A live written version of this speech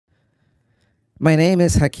My name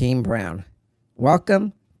is Hakeem Brown.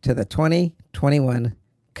 Welcome to the 2021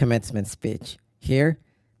 commencement speech here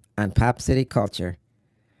on Pop City Culture.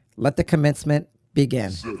 Let the commencement begin.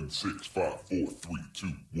 7, 6, 5, 4, 3, 2,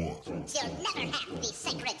 1. You'll never have the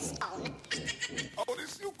sacred stone. Oh,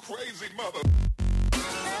 this you crazy mother.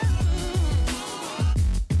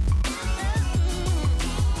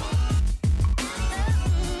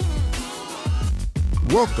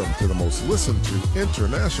 Welcome to the most listened to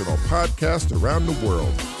international podcast around the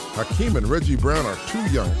world. Hakeem and Reggie Brown are two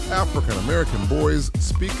young African-American boys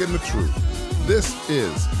speaking the truth. This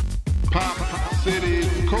is Pop City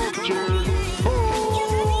Culture.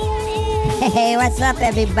 Hey, what's up,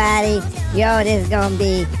 everybody? Yo, this is going to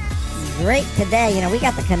be great today. We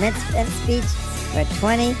got the commencement speech for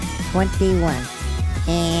 2021.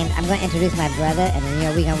 And I'm going to introduce my brother, and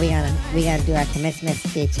then, we're gonna do our commencement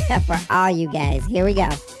speech for all you guys. Here we go.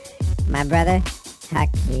 My brother,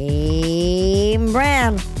 Hakeem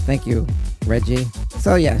Brown. Thank you, Reggie.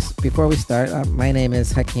 So yes, before we start, my name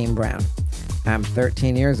is Hakeem Brown. I'm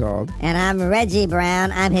 13 years old. And I'm Reggie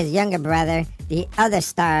Brown. I'm his younger brother, the other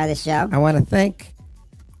star of the show. I want to thank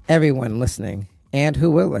everyone listening and who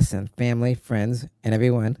will listen, family, friends, and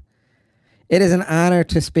everyone. It is an honor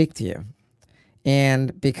to speak to you.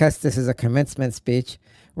 And because this is a commencement speech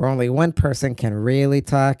where only one person can really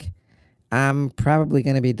talk, I'm probably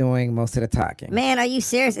going to be doing most of the talking. Man, are you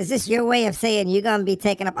serious? Is this your way of saying you're going to be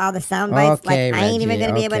taking up all the sound bites? Okay, I ain't even going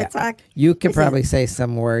to be Reggie, able to talk? You could probably say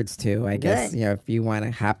some words too, I guess, Good. if you want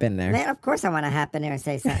to hop in there. Man, of course I want to hop in there and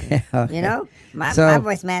say something. Okay. My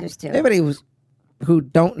voice matters too. Everybody who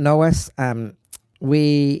don't know us,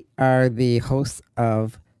 we are the hosts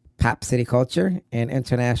of Pop City Culture, an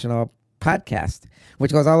international podcast,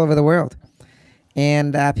 which goes all over the world.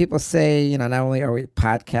 And people say, not only are we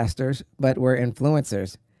podcasters, but we're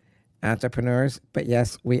influencers, entrepreneurs. But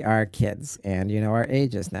yes, we are kids, and our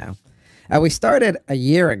ages now. We started a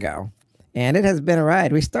year ago, and it has been a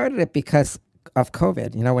ride. We started it because of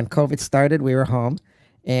COVID. When COVID started, we were home,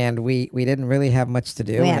 and we didn't really have much to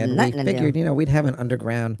do. We had and nothing we to figured, do. we'd have an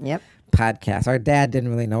underground Yep. podcast. Our dad didn't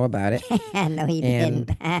really know about it. No, he And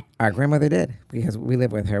didn't. our grandmother did, because we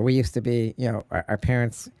live with her. We used to be, our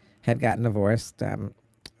parents had gotten divorced.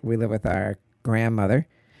 We live with our grandmother.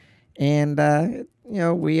 And,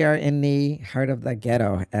 we are in the heart of the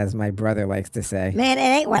ghetto, as my brother likes to say. Man, it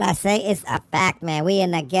ain't what I say. It's a fact, man. We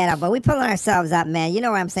in the ghetto, but we pulling ourselves up, man. You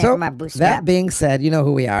know what I'm saying? So, For my bootstrap. that being said, you know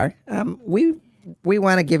who we are. We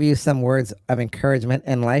want to give you some words of encouragement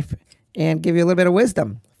in life and give you a little bit of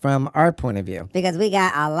wisdom from our point of view. Because we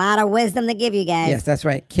got a lot of wisdom to give you guys. Yes, that's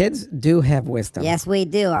right. Kids do have wisdom. Yes, we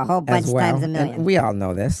do. A whole bunch as of well. times a million. And we all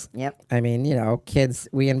know this. Yep. I mean, kids,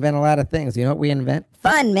 we invent a lot of things. You know what we invent?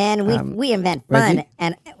 Fun, man. We invent fun, Reggie?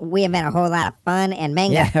 and we invent a whole lot of fun and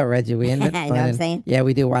manga. Yeah, Reggie, we invent fun. You know what I'm and- saying? Yeah,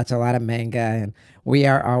 we do watch a lot of manga, and we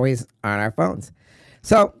are always on our phones.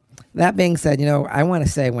 So, that being said, I want to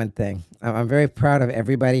say one thing. I'm very proud of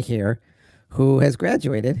everybody here who has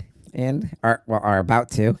graduated and are about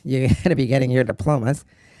to. You're going to be getting your diplomas.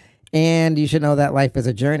 And you should know that life is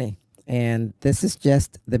a journey. And this is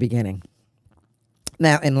just the beginning.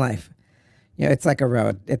 Now, in life, it's like a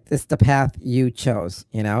road. It's the path you chose,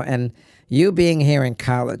 And you being here in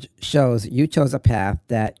college shows you chose a path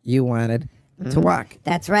that you wanted to walk.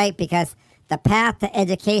 That's right, because the path to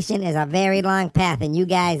education is a very long path, and you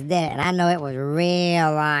guys did it. And I know it was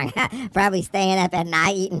real long. Probably staying up at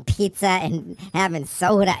night, eating pizza, and having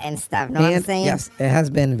soda and stuff. Know what I'm saying? Yes, it has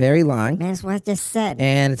been very long. Man, that's what I just said.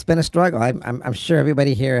 And it's been a struggle. I'm sure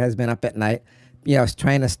everybody here has been up at night,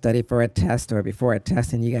 trying to study for a test or before a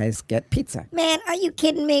test, and you guys get pizza. Man, are you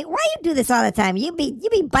kidding me? Why you do this all the time? You be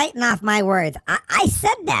biting off my words. I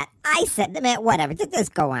said that. Man, whatever.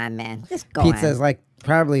 Just go on, man. Just go on. Pizza is like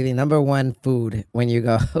probably the number one food when you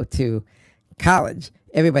go to college.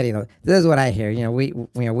 Everybody knows. This is what I hear.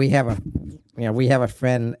 We have a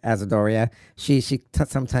friend, Azadoria. She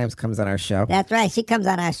sometimes comes on our show. That's right. She comes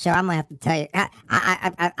on our show. I'm gonna have to tell you.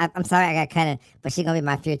 I'm sorry. I got kind of, but she's gonna be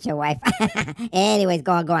my future wife. Anyways,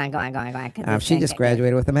 go on. She just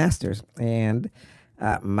graduated with a master's, and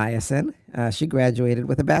Mayasin, she graduated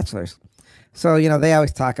with a bachelor's. So they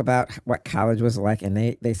always talk about what college was like, and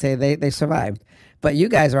they say they survived. But you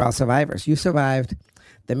guys are all survivors. You survived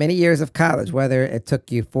the many years of college, whether it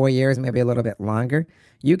took you 4 years, maybe a little bit longer.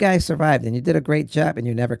 You guys survived, and you did a great job, and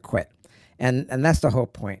you never quit. And that's the whole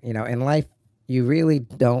point. In life, you really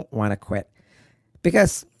don't want to quit.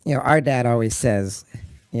 Because, our dad always says,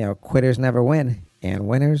 quitters never win, and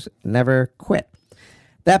winners never quit.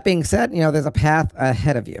 That being said, there's a path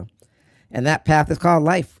ahead of you. And that path is called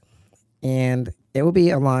life. And it will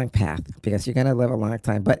be a long path because you're going to live a long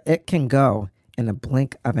time. But it can go in a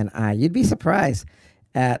blink of an eye. You'd be surprised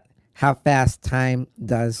at how fast time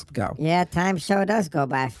does go. Yeah, time sure does go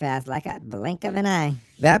by fast, like a blink of an eye.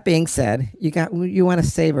 That being said, you want to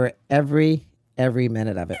savor every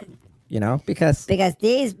minute of it, because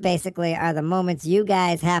these basically are the moments you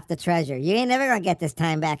guys have to treasure. You ain't never gonna get this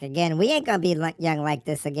time back again. We ain't gonna be young like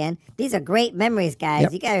this again. These are great memories, guys.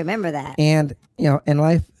 Yep. You gotta remember that. And in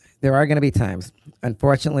life there are going to be times,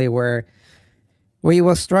 unfortunately, where you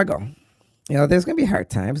will struggle. There's going to be hard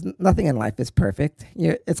times. Nothing in life is perfect.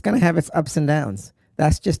 It's going to have its ups and downs.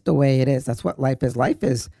 That's just the way it is. That's what life is. Life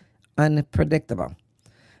is unpredictable.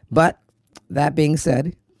 But that being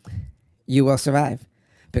said, you will survive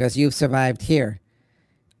because you've survived here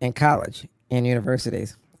in college and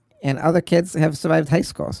universities, and other kids have survived high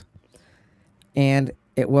schools, and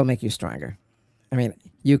it will make you stronger. I mean,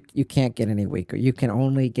 you can't get any weaker. You can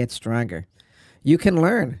only get stronger. You can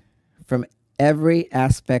learn from every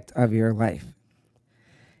aspect of your life.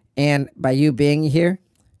 And by you being here,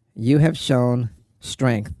 you have shown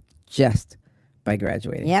strength just by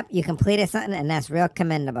graduating. Yep, you completed something, and that's real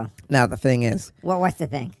commendable. Now, the thing is, What's the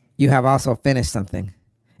thing? you have also finished something.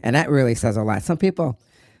 And that really says a lot. Some people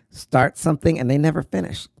start something and they never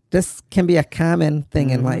finish. This can be a common thing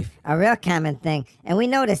in life. A real common thing. And we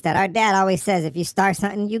noticed that. Our dad always says if you start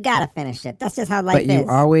something, you got to finish it. That's just how life But is. you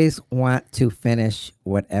always want to finish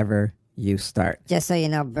whatever you start. Just so you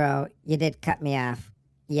know, bro, you did cut me off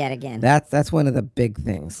yet again. That's one of the big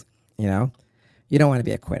things, You don't want to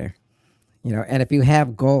be a quitter. And if you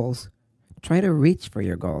have goals, try to reach for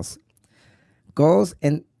your goals. Goals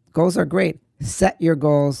are great. Set your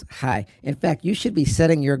goals high. In fact, you should be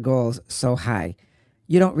setting your goals so high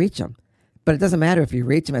you don't reach them. But it doesn't matter if you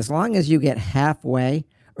reach them. As long as you get halfway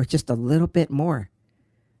or just a little bit more,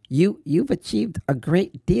 you've achieved a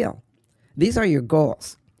great deal. These are your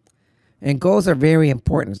goals. And goals are very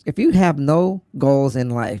important. If you have no goals in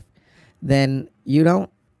life, then you don't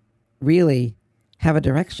really have a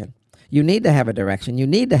direction. You need to have a direction. You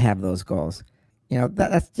need to have those goals.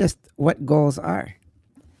 That's just what goals are.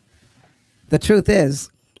 The truth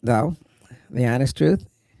is, though, the honest truth,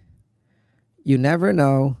 you never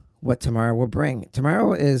know what tomorrow will bring.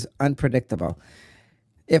 Tomorrow is unpredictable.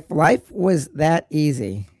 If life was that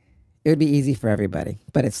easy, it would be easy for everybody,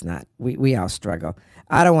 but it's not. We all struggle.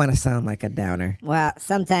 I don't want to sound like a downer. Well,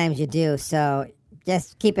 sometimes you do, so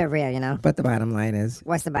just keep it real, But the bottom line is,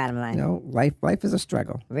 What's the bottom line? life is a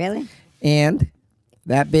struggle. Really? And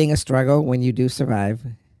that being a struggle, when you do survive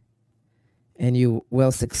and you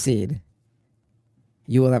will succeed,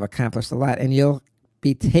 you will have accomplished a lot, and you'll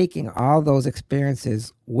be taking all those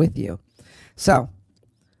experiences with you. So,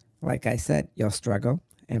 like I said, you'll struggle,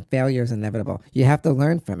 and failure is inevitable. You have to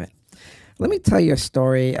learn from it. Let me tell you a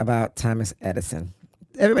story about Thomas Edison.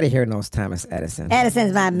 Everybody here knows Thomas Edison.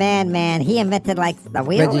 Edison's my man. He invented, the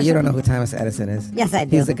wheel. Reggie, you don't know who Thomas Edison is? Yes, I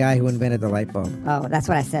do. He's the guy who invented the light bulb. Oh, that's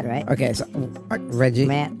what I said, right? Okay, so Reggie,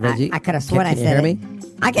 Man, Reggie, I could have sworn can I you said hear it. me?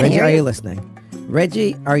 I can Reggie, hear are you. you listening?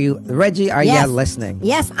 Reggie, are you Yes. listening?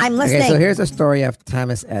 Yes, I'm listening. Okay, so here's a story of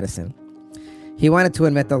Thomas Edison. He wanted to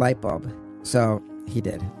invent the light bulb, so he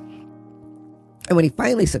did. And when he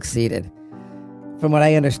finally succeeded, from what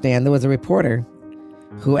I understand, there was a reporter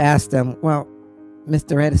who asked him, well,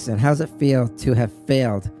 Mr. Edison, how does it feel to have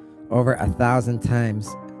failed over 1,000 times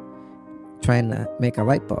trying to make a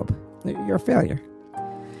light bulb? You're a failure.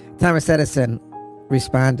 Thomas Edison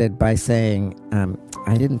responded by saying,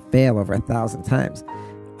 I didn't fail over 1,000 times.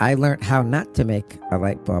 I learned how not to make a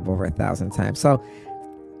light bulb over 1,000 times. So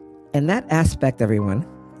in that aspect, everyone,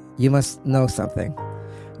 you must know something.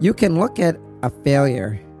 You can look at a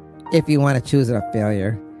failure, if you want to choose it a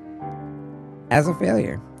failure, as a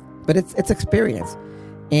failure. But it's experience.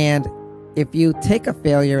 And if you take a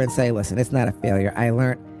failure and say, listen, it's not a failure. I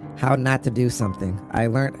learned how not to do something. I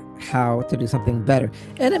learned how to do something better.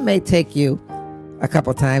 And it may take you a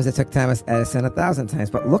couple times. It took Thomas Edison 1,000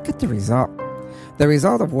 times. But look at the result. The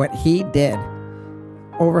result of what he did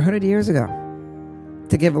over 100 years ago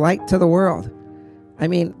to give light to the world. I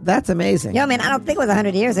mean, that's amazing. Yo, man, I don't think it was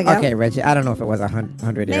 100 years ago. Okay, Reggie, I don't know if it was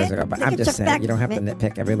 100 years Man, ago, but look I'm at just your saying, fact, you don't have to man.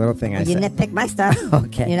 nitpick every little thing I You say. nitpick my stuff.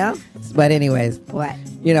 Okay. But anyways, What?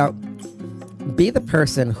 Be the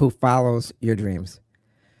person who follows your dreams.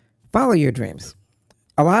 Follow your dreams.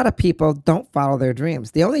 A lot of people don't follow their dreams.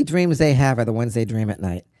 The only dreams they have are the ones they dream at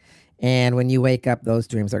night. And when you wake up, those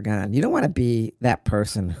dreams are gone. You don't want to be that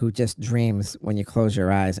person who just dreams when you close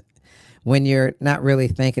your eyes, when you're not really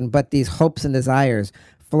thinking, but these hopes and desires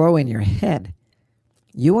flow in your head.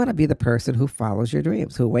 You want to be the person who follows your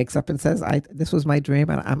dreams, who wakes up and says, this was my dream,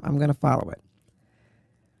 and I'm going to follow it.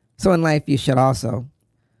 So in life, you should also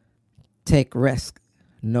take risk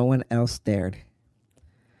no one else dared.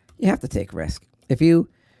 you have to take risk. If you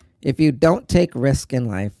don't take risk in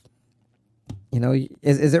life,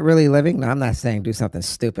 is it really living? No, I'm not saying do something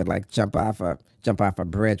stupid like jump off a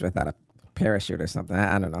bridge without a parachute or something.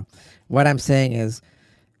 I don't know. What I'm saying is,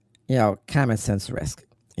 common sense risk.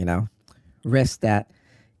 Risk that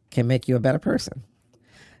can make you a better person.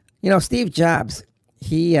 Steve Jobs,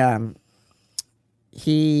 he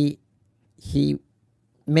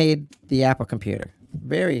made the Apple computer.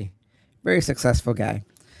 Very, very successful guy.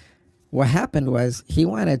 What happened was he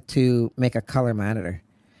wanted to make a color monitor,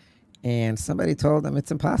 and somebody told him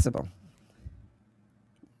it's impossible.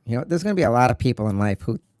 There's going to be a lot of people in life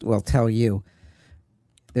who will tell you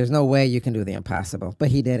there's no way you can do the impossible, but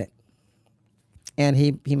he did it. And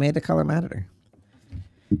he made the color monitor.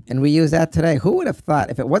 And we use that today. Who would have thought,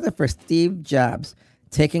 if it wasn't for Steve Jobs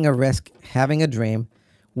taking a risk, having a dream,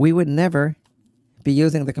 we would never be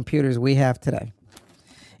using the computers we have today.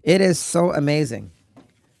 It is so amazing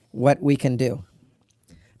what we can do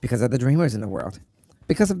because of the dreamers in the world.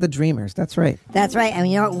 Because of the dreamers. That's right. That's right.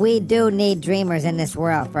 And we do need dreamers in this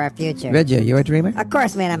world for our future. Reggie, are you a dreamer? Of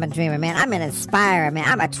course, man, I'm a dreamer, man. I'm an inspirer, man.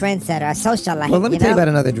 I'm a trendsetter, a socialite. Well, let me tell you about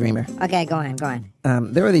another dreamer. Okay, go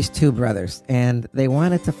on. There were these two brothers, and they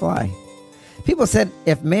wanted to fly. People said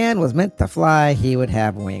if man was meant to fly, he would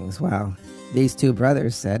have wings. Well, these two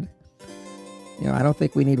brothers said, I don't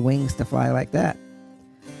think we need wings to fly like that.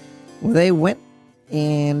 Well, they went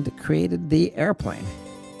and created the airplane.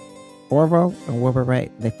 Orville and Wilbur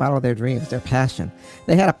Wright, they followed their dreams, their passion.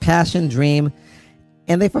 They had a passion, dream,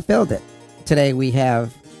 and they fulfilled it. Today we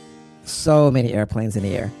have so many airplanes in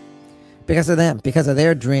the air. Because of them, because of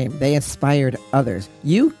their dream, they inspired others.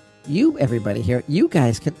 You everybody here, you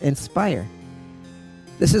guys can inspire.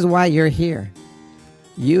 This is why you're here.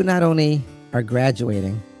 You not only are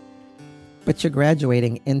graduating, but you're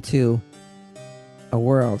graduating into a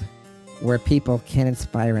world where people can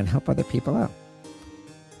inspire and help other people out.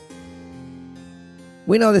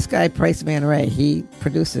 We know this guy, Price Van Ray. He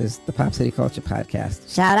produces the Pop City Culture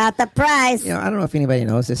podcast. Shout out to Price. I don't know if anybody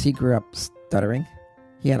knows this. He grew up stuttering.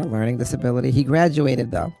 He had a learning disability. He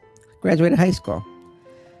graduated high school.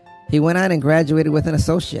 He went on and graduated with an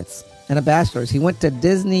associate's and a bachelor's. He went to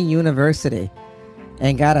Disney University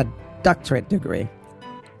and got a doctorate degree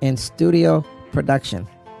in studio production.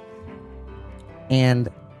 And,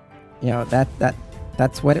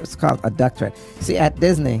 that's what it's called, a doctorate. See, at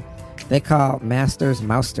Disney, they call masters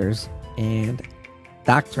mousters and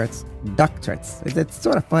doctorates doctorates. It's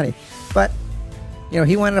sort of funny. But,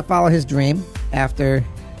 he wanted to follow his dream after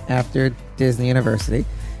Disney University,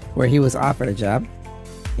 where he was offered a job,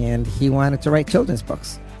 and he wanted to write children's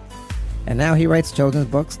books. And now he writes children's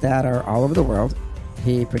books that are all over the world.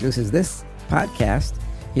 He produces this podcast.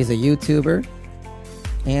 He's a YouTuber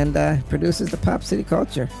and produces the Pop City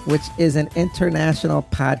Culture, which is an international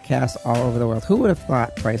podcast all over the world. Who would have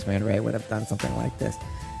thought Price Van Ray would have done something like this?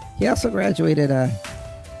 He also graduated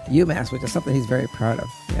UMass, which is something he's very proud of.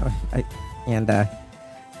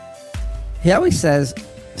 He always says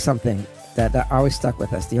something that always stuck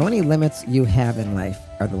with us. The only limits you have in life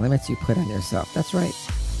are the limits you put on yourself. That's right.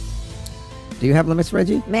 Do you have limits,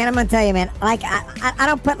 Reggie? Man, I'm going to tell you, man, I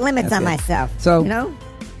don't put limits on myself. So,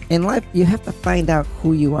 in life, you have to find out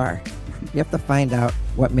who you are. You have to find out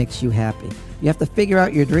what makes you happy. You have to figure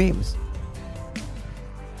out your dreams.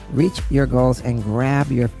 Reach your goals and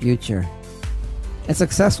grab your future. And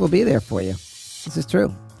success will be there for you. This is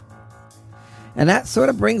true. And that sort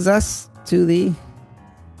of brings us to the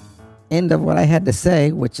end of what I had to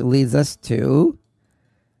say, which leads us to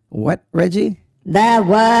what, Reggie? The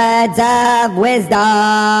words of wisdom.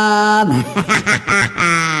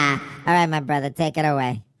 All right, my brother, take it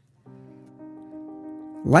away.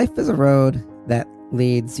 Life is a road that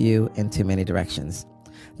leads you into many directions.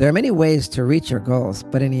 There are many ways to reach your goals,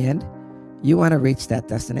 but in the end, you want to reach that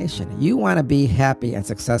destination. You want to be happy and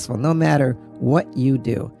successful no matter what you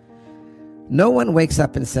do. No one wakes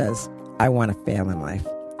up and says, I want to fail in life.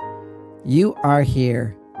 You are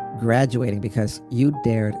here graduating because you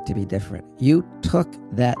dared to be different. You took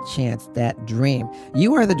that chance, that dream.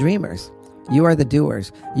 You are the dreamers. You are the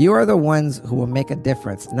doers. You are the ones who will make a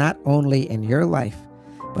difference, not only in your life,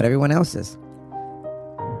 but everyone else's.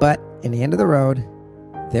 But in the end of the road,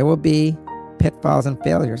 there will be pitfalls and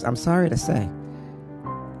failures. I'm sorry to say.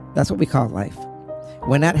 That's what we call life.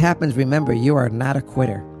 When that happens, remember, you are not a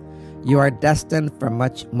quitter. You are destined for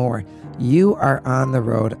much more. You are on the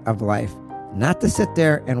road of life. Not to sit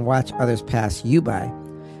there and watch others pass you by,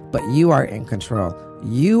 but you are in control.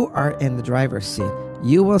 You are in the driver's seat.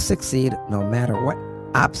 You will succeed no matter what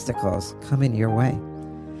obstacles come in your way.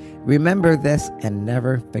 Remember this and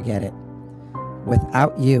never forget it.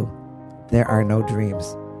 Without you, there are no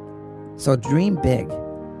dreams. So dream big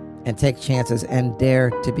and take chances and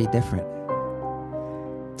dare to be different.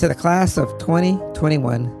 To the class of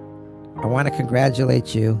 2021, I want to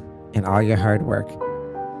congratulate you in all your hard work.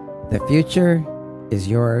 The future is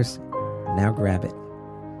yours. Now grab it.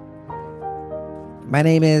 My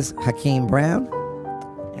name is Hakeem Brown,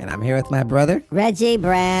 and I'm here with my brother, Reggie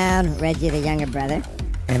Brown, Reggie the younger brother.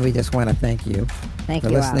 and we just want to thank you Thank for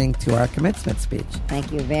you all. listening to our commencement speech.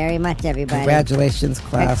 Thank you very much, everybody. Congratulations,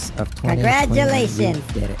 class of 2021.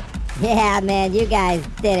 Congratulations. You did it. Yeah, man, you guys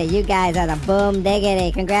did it. You guys are the boom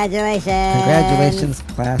diggity. Congratulations. Congratulations,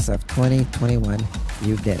 class of 2021.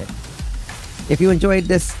 You did it. If you enjoyed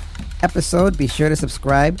this episode, be sure to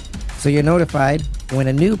subscribe so you're notified when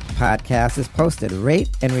a new podcast is posted. Rate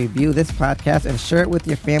and review this podcast and share it with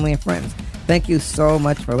your family and friends. Thank you so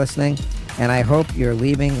much for listening, and I hope you're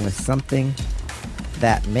leaving with something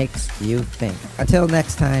that makes you think. Until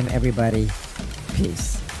next time, everybody,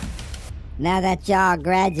 peace. Now that y'all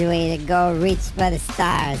graduated, go reach for the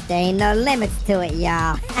stars. There ain't no limits to it,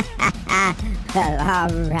 y'all. Well, all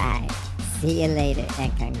right. See you later,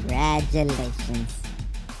 and congratulations.